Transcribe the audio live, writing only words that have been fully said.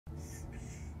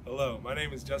Hello, my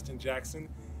name is Justin Jackson,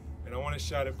 and I want to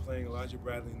shout at playing Elijah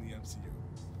Bradley in the MCU.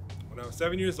 When I was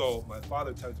 7 years old, my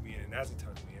father tugged me in, and as he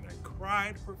tugged me in, I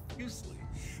cried profusely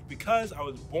because I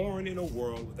was born in a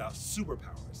world without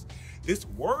superpowers. This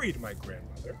worried my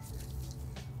grandmother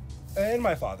and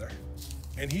my father,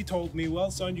 and he told me, well,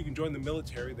 son, you can join the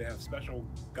military. They have special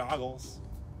goggles.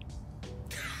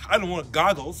 I don't want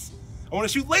goggles. I want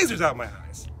to shoot lasers out my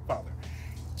eyes, father.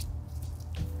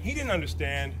 He didn't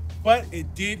understand, but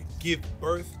it did give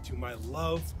birth to my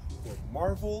love for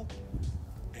Marvel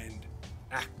and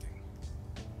acting,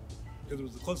 because it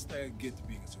was the closest thing I could get to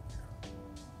being a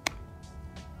superhero.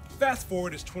 Fast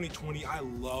forward, it's 2020. I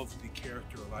love the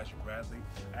character Elijah Bradley.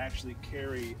 I actually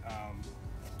carry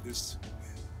this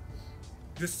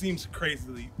seems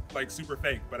crazily like super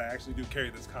fake, but I actually do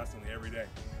carry this constantly every day.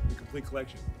 The complete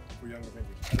collection for Young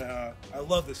Avengers. And I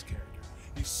love this character.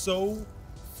 He's so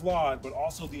flawed, but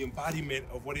also the embodiment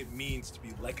of what it means to be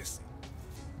legacy.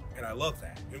 And I love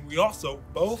that. And we also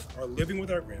both are living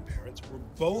with our grandparents. We're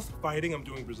both fighting. I'm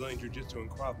doing Brazilian Jiu-Jitsu and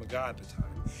Krav Maga at the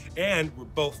time. And we're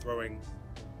both throwing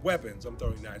weapons. I'm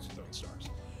throwing knives and throwing stars.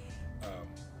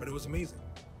 But it was amazing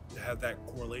to have that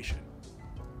correlation.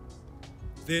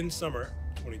 Then summer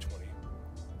 2020,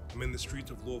 I'm in the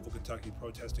streets of Louisville, Kentucky,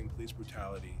 protesting police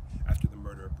brutality after the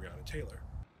murder of Breonna Taylor.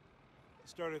 I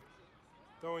started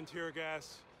throwing tear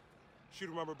gas,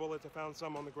 shooting rubber bullets. I found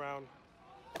some on the ground.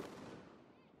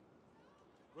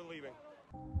 We're leaving.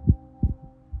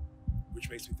 Which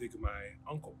makes me think of my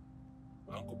uncle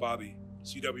Bobby,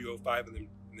 CW05 in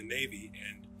the Navy,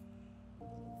 and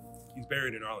he's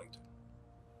buried in Arlington.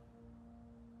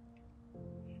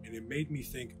 And it made me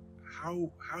think,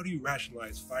 how do you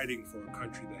rationalize fighting for a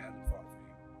country that hasn't fought for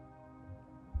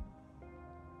you?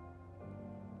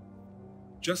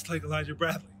 Just like Elijah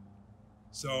Bradley.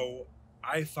 So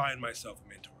I find myself a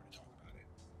mentor to talk about it.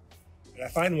 And I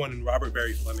find one in Robert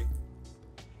Barry Fleming,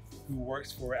 who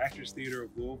works for Actors Theater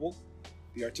of Louisville,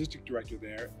 the artistic director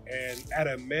there. And at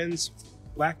a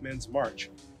Black Men's March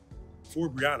for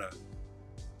Breonna,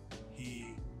 he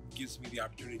gives me the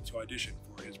opportunity to audition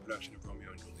for his production of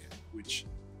Romeo and Juliet, which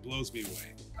blows me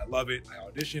away. I love it. I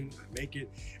audition, I make it,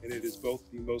 and it is both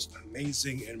the most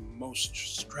amazing and most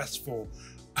stressful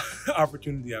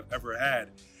opportunity I've ever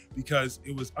had, because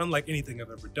it was unlike anything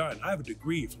I've ever done. I have a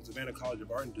degree from Savannah College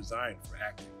of Art and Design for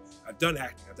acting. I've done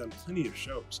acting. I've done plenty of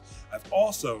shows. I've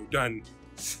also done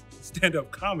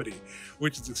stand-up comedy,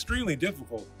 which is extremely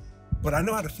difficult, but I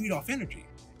know how to feed off energy.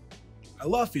 I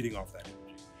love feeding off that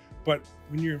energy. But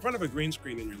when you're in front of a green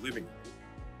screen in your living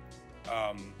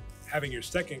room, having your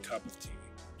second cup of tea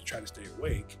to try to stay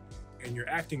awake, and you're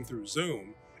acting through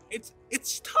Zoom, it's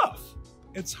tough.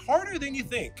 It's harder than you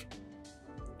think.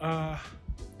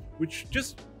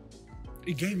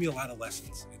 It gave me a lot of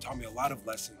lessons. It taught me a lot of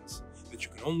lessons that you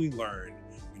can only learn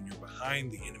when you're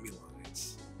behind the enemy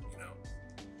lines, you know?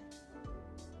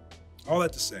 All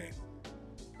that to say,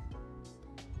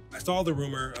 I saw the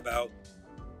rumor about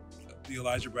the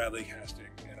Elijah Bradley casting,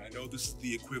 and I know this is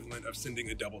the equivalent of sending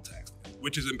a double text,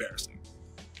 which is embarrassing.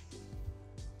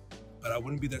 But I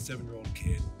wouldn't be that 7-year-old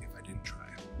kid if I didn't try.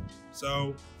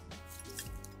 So,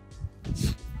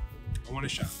 I want a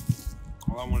shot.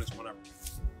 All I want is one opportunity.